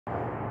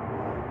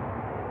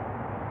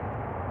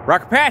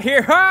Rocker Pat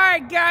here.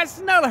 Alright guys, it's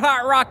another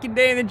hot rocking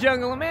day in the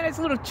jungle. Man, it's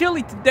a little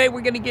chilly today.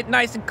 We're going to get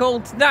nice and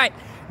cold tonight.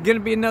 Going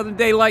to be another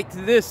day like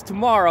this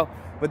tomorrow.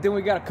 But then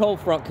we got a cold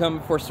front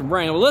coming for some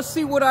rain. Well, let's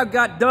see what I've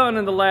got done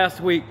in the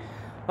last week.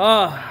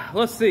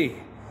 Let's see.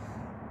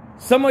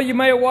 Some of you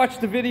may have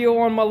watched the video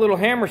on my little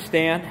hammer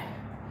stand.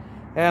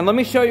 And let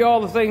me show you all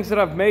the things that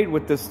I've made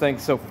with this thing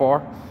so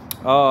far.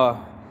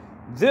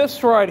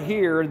 This right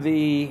here,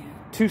 the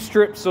 2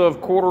 strips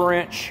of 1/4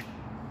 inch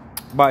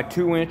by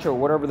 2 inch or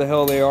whatever the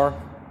hell they are,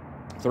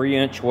 3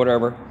 inch,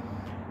 whatever,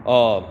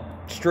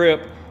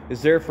 strip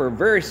is there for a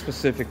very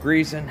specific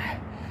reason,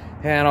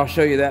 and I'll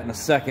show you that in a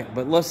second.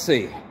 But let's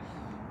see.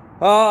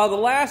 The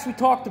last we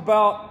talked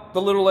about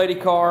the little lady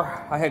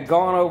car, I had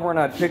gone over and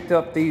I'd picked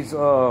up these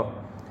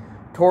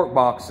torque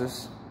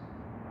boxes,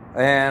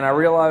 and I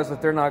realized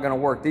that they're not going to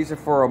work. These are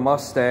for a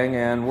Mustang,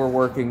 and we're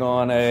working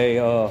on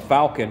a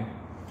Falcon.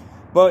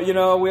 But you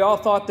know, we all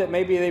thought that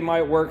maybe they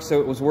might work,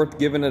 so it was worth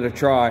giving it a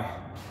try.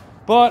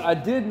 But I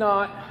did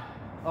not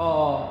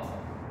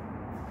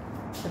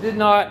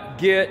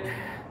get,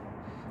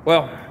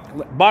 well,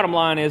 bottom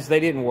line is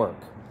they didn't work.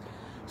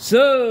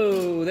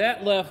 So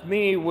that left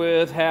me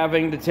with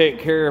having to take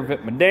care of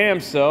it my damn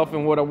self.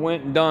 And what I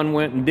went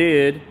and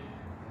did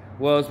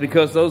was,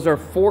 because those are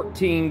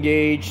 14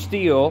 gauge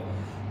steel,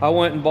 I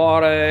went and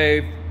bought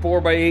a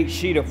 4x8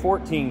 sheet of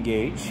 14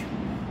 gauge.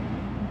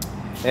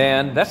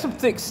 And that's some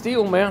thick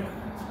steel, man.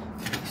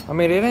 I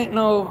mean, it ain't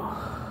no...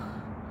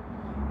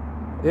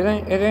 It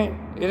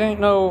ain't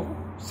no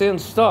thin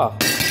stuff.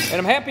 And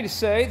I'm happy to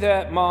say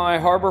that my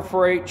Harbor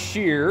Freight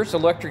shears,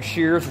 electric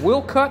shears,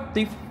 will cut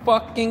the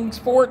fucking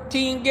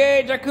 14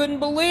 gauge. I couldn't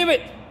believe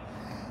it.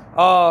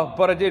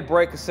 But I did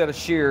break a set of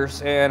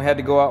shears and had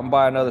to go out and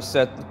buy another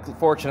set.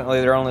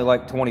 Fortunately, they're only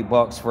like 20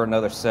 bucks for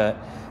another set,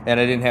 and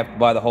I didn't have to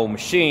buy the whole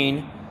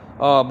machine.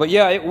 But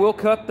yeah, it will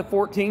cut the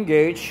 14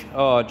 gauge.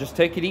 Just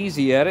take it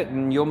easy at it,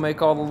 and you'll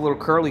make all the little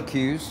curly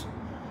cues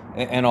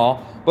and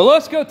all. But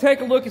let's go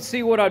take a look and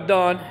see what I've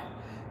done,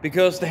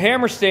 because the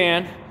hammer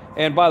stand,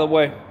 and by the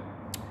way,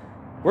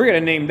 we're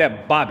gonna name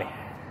that Bobby,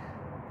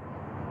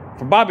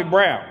 for Bobby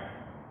Brown,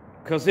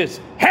 because it's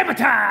hammer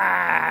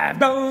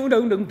time. Hammer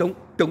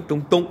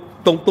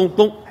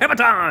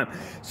time.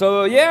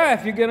 So yeah,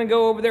 if you're gonna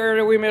go over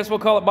there, we may as well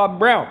call it Bobby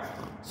Brown.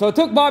 So I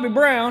took Bobby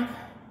Brown,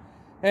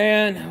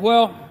 and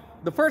well,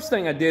 the first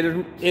thing I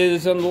did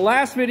is in the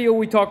last video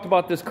we talked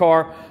about this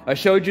car, I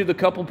showed you the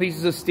couple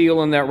pieces of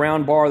steel and that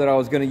round bar that I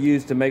was going to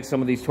use to make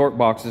some of these torque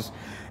boxes.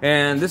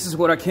 And this is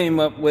what I came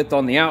up with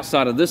on the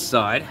outside of this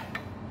side.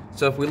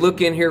 So if we look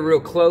in here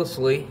real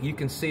closely, you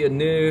can see a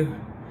new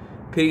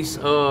piece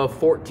of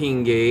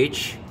 14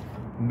 gauge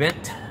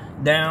bent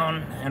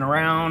down and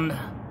around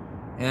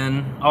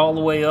and all the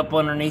way up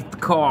underneath the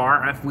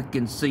car, if we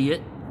can see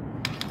it.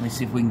 Let me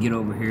see if we can get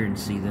over here and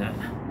see that.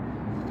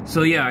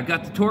 So yeah, I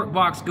got the torque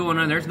box going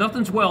on. There's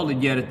nothing's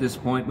welded yet at this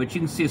point, but you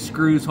can see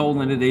screws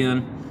holding it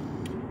in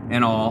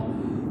and all.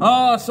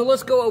 So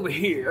let's go over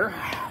here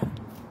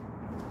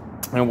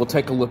and we'll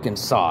take a look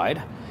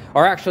inside.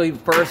 Or actually,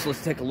 first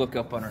let's take a look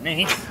up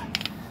underneath.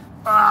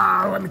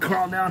 Let me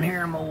crawl down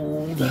here.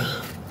 Mold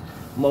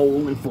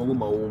and full of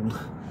mold.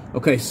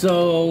 Okay,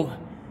 so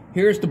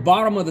here's the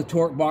bottom of the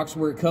torque box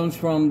where it comes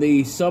from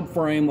the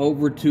subframe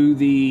over to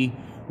the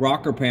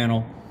rocker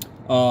panel.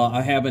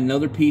 I have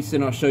another piece,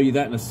 and I'll show you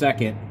that in a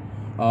second.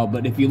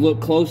 But if you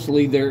look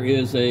closely, there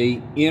is a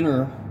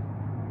inner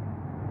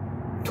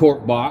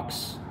torque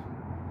box.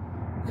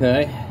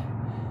 Okay.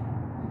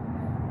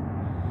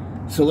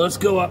 So let's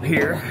go up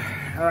here.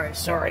 All right,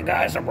 sorry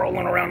guys, I'm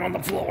rolling around on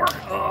the floor.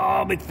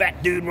 Oh, big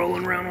fat dude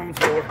rolling around on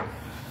the floor.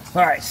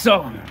 All right,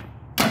 so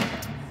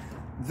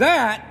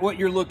that, what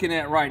you're looking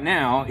at right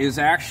now, is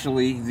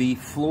actually the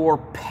floor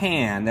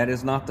pan. That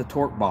is not the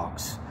torque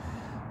box.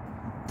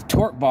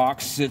 Torque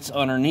box sits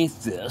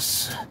underneath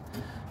this.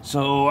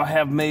 So I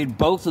have made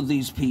both of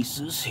these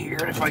pieces here,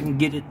 if I can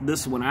get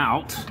this one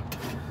out,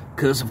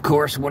 because of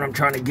course when I'm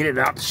trying to get it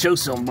out to show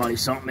somebody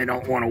something, they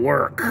don't want to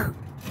work. All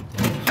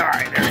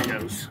right, there it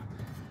goes.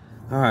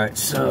 All right,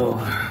 so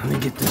let me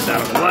get this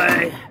out of the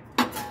way.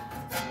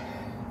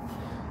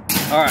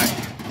 All right,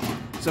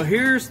 so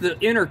here's the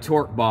inner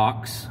torque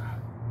box,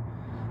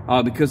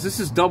 because this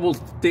is double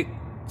thick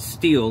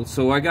steel.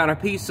 So I got a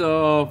piece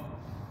of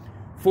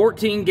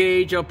 14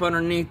 gauge up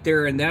underneath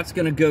there, and that's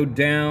going to go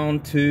down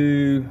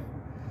to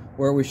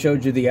where we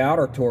showed you the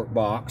outer torque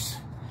box.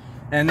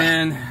 And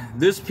then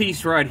this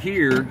piece right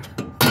here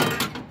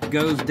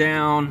goes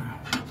down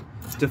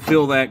to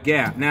fill that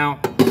gap. Now,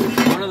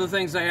 one of the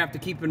things I have to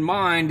keep in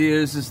mind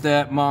is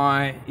that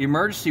my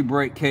emergency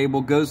brake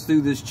cable goes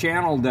through this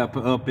channel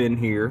up in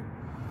here,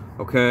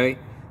 okay?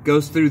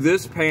 Goes through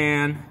this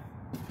pan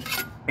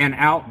and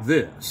out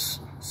this.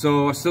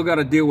 So I still got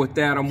to deal with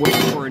that. I'm waiting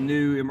for a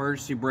new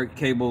emergency brake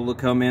cable to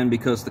come in,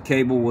 because the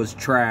cable was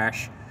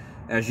trash,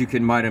 as you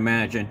might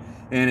imagine.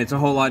 And it's a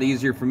whole lot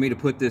easier for me to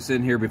put this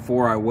in here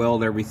before I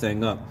weld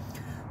everything up.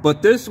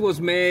 But this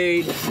was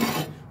made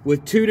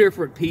with 2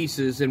 different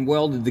pieces and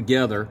welded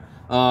together.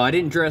 I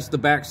didn't dress the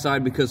back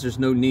side because there's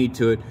no need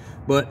to it.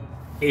 But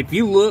if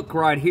you look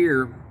right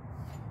here,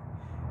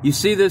 you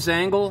see this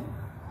angle?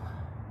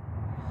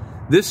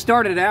 This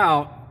started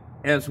out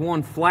as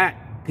one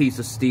flat piece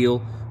of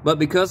steel, but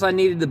because I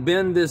needed to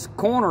bend this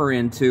corner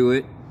into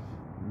it,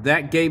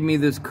 that gave me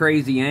this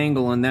crazy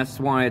angle, and that's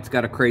why it's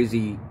got a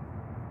crazy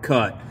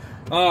cut.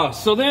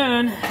 So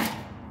then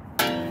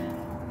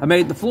I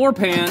made the floor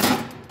pan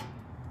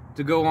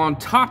to go on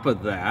top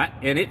of that,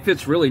 and it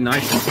fits really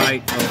nice and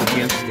tight up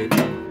against it.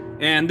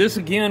 And this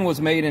again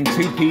was made in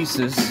 2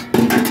 pieces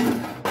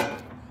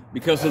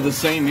because of the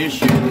same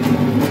issue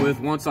with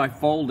once I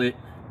fold it,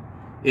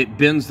 it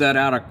bends that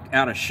out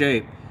of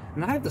shape.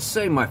 And I have to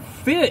say, my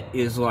fit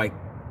is like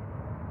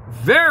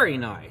very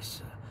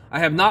nice. I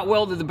have not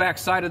welded the back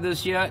side of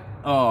this yet.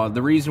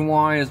 The reason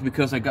why is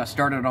because I got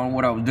started on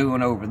what I was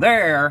doing over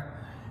there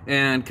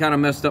and kind of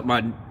messed up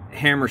my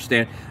hammer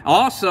stand.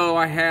 Also,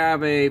 I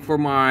have for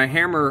my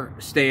hammer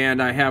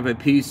stand, I have a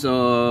piece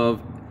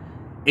of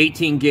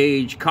 18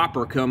 gauge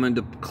copper coming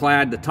to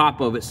clad the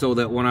top of it so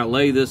that when I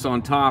lay this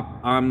on top,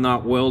 I'm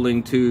not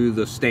welding to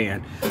the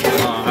stand.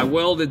 I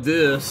welded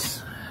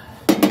this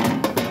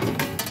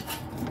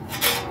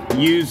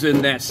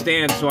using that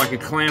stand so I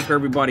could clamp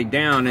everybody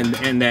down,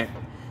 and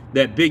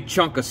that big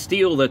chunk of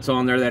steel that's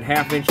on there, that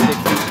 1/2 inch thick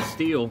piece of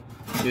steel,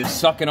 is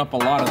sucking up a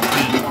lot of the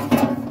heat.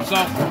 So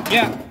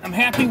yeah, I'm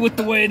happy with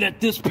the way that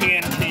this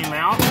pan came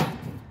out.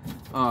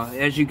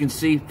 As you can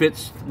see,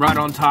 fits right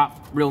on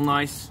top, real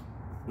nice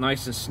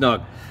and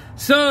snug.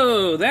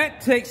 So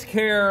that takes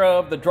care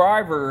of the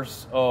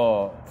driver's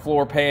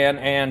floor pan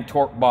and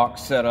torque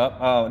box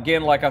setup.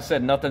 Again, like I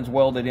said, nothing's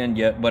welded in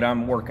yet, but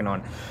I'm working on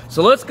it.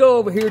 So let's go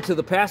over here to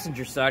the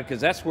passenger side,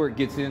 because that's where it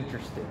gets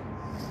interesting.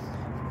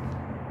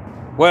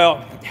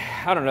 Well,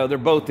 I don't know, they're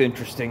both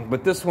interesting,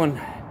 but this one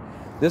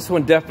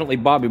definitely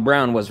Bobby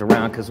Brown was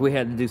around, because we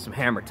had to do some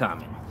hammer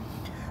timing.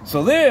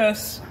 So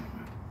this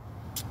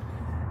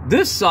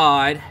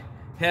side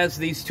has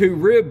these 2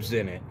 ribs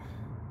in it.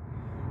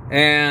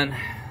 And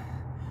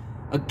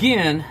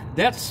again,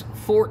 that's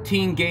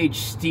 14 gauge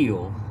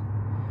steel,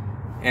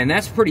 and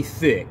that's pretty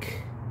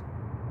thick.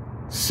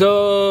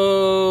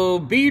 So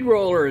bead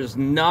roller is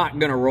not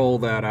gonna roll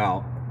that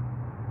out,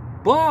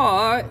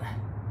 but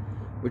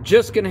we're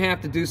just gonna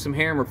have to do some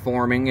hammer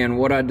forming. And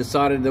what I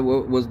decided that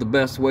was the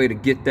best way to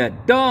get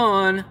that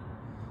done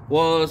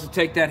was to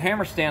take that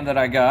hammer stand that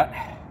I got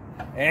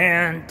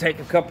and take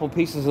a couple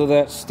pieces of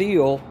that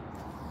steel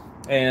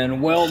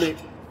and weld it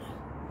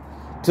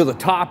to the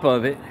top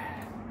of it.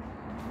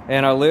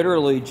 And I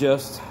literally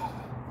just,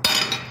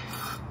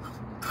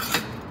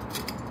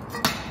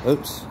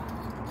 oops,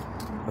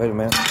 wait a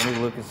minute, let me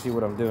look and see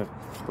what I'm doing.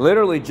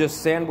 Literally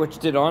just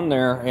sandwiched it on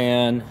there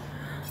and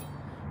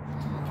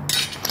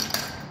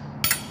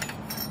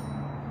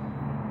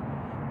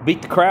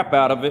beat the crap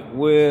out of it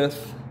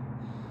with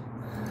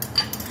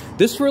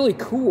this really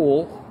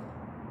cool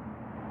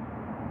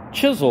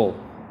chisel.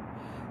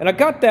 And I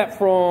got that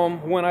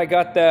from when I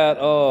got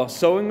that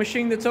sewing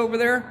machine that's over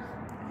there.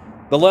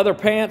 The leather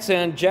pants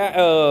and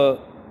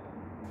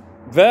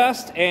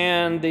vest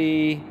and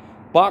the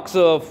box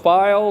of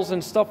files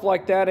and stuff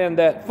like that, and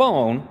that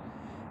phone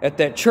at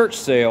that church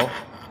sale.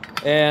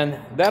 And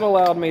that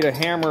allowed me to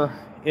hammer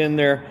in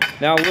there.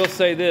 Now I will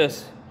say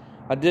this,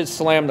 I did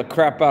slam the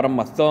crap out of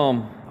my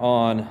thumb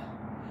on,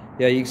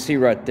 yeah, you can see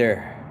right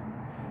there.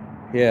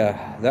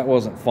 Yeah, that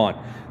wasn't fun.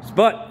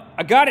 But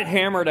I got it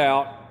hammered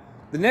out.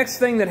 The next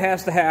thing that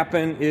has to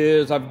happen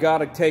is I've got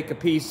to take a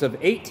piece of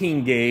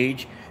 18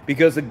 gauge,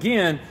 because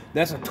again,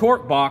 that's a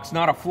torque box,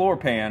 not a floor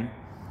pan.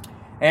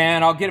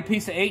 And I'll get a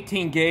piece of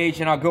 18 gauge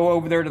and I'll go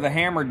over there to the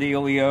hammer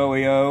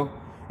dealio,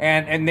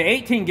 and the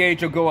 18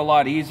 gauge will go a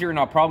lot easier, and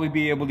I'll probably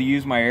be able to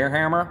use my air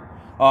hammer.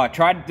 I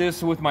tried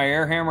this with my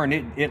air hammer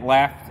and it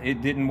laughed.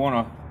 It didn't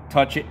want to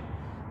touch it.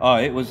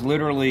 It was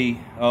literally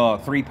a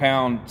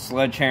 3-pound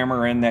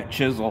sledgehammer and that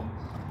chisel,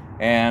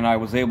 and I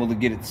was able to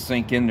get it to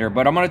sink in there.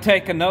 But I'm going to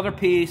take another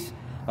piece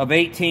of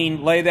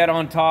 18, lay that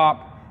on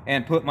top,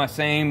 and put my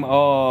same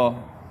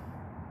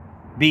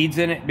beads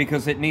in it,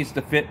 because it needs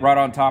to fit right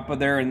on top of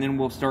there, and then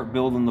we'll start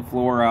building the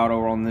floor out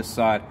over on this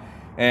side.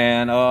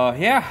 And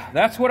yeah,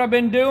 that's what I've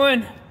been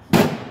doing.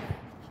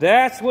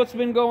 That's what's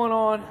been going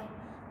on.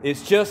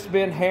 It's just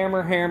been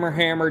hammer, hammer,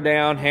 hammer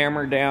down,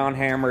 hammer down,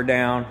 hammer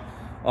down.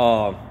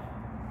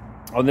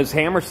 On this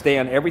hammer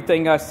stand,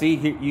 everything I see,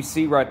 you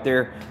see right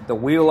there, the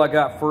wheel I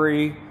got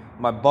free.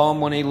 My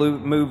bum, when he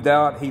moved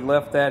out, he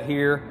left that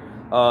here.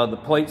 The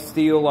plate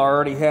steel I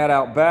already had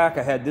out back.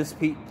 I had this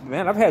piece,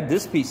 man, I've had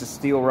this piece of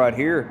steel right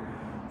here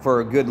for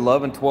a good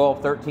 11,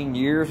 12, 13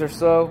 years or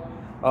so.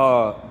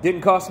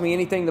 Didn't cost me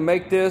anything to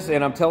make this,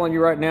 and I'm telling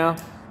you right now,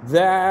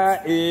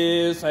 that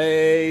is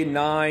a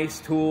nice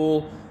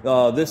tool.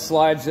 This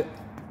slides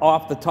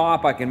off the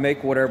top. I can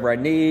make whatever I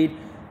need.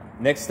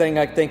 Next thing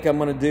I think I'm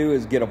gonna do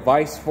is get a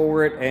vise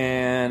for it,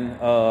 and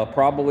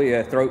probably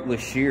a throatless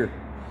shear.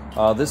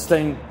 This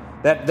thing,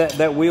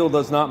 that wheel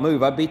does not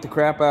move. I beat the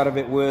crap out of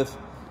it with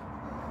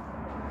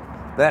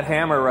that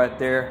hammer right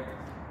there,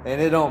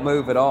 and it don't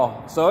move at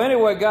all. So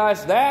anyway,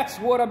 guys, that's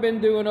what I've been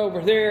doing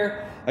over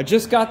there. I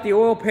just got the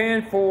oil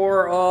pan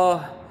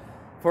for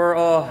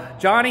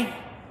Johnny,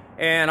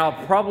 and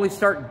I'll probably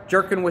start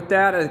jerking with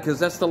that because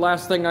that's the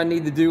last thing I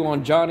need to do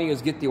on Johnny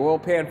is get the oil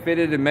pan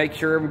fitted and make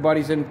sure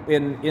everybody's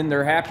in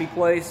their happy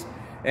place,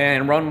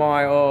 and run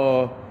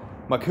my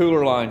my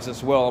cooler lines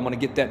as well. I'm going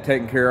to get that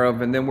taken care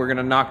of, and then we're going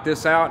to knock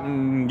this out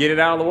and get it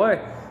out of the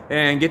way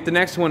and get the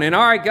next one in.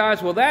 All right,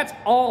 guys, well, that's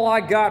all I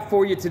got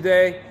for you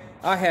today.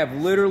 I have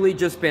literally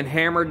just been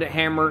hammered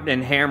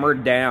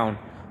down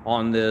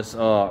on this.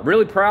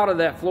 Really proud of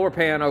that floor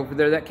pan over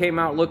there. That came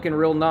out looking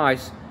real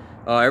nice.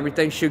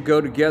 Everything should go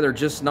together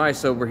just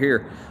nice over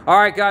here. All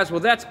right, guys, well,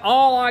 that's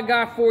all I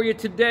got for you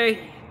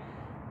today.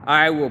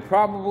 I will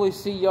probably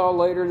see y'all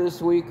later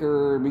this week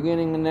or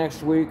beginning of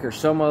next week or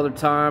some other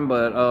time,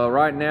 but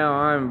right now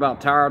I'm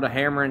about tired of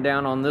hammering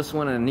down on this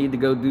one and need to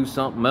go do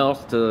something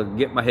else to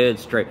get my head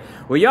straight.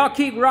 Well, y'all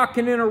keep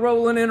rocking and a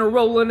rolling and a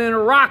rolling and a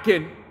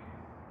rocking.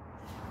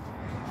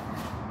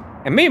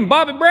 And me and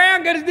Bobby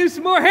Brown got to do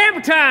some more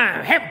hammer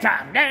time. Hammer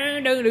time.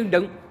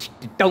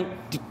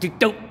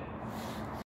 Don't.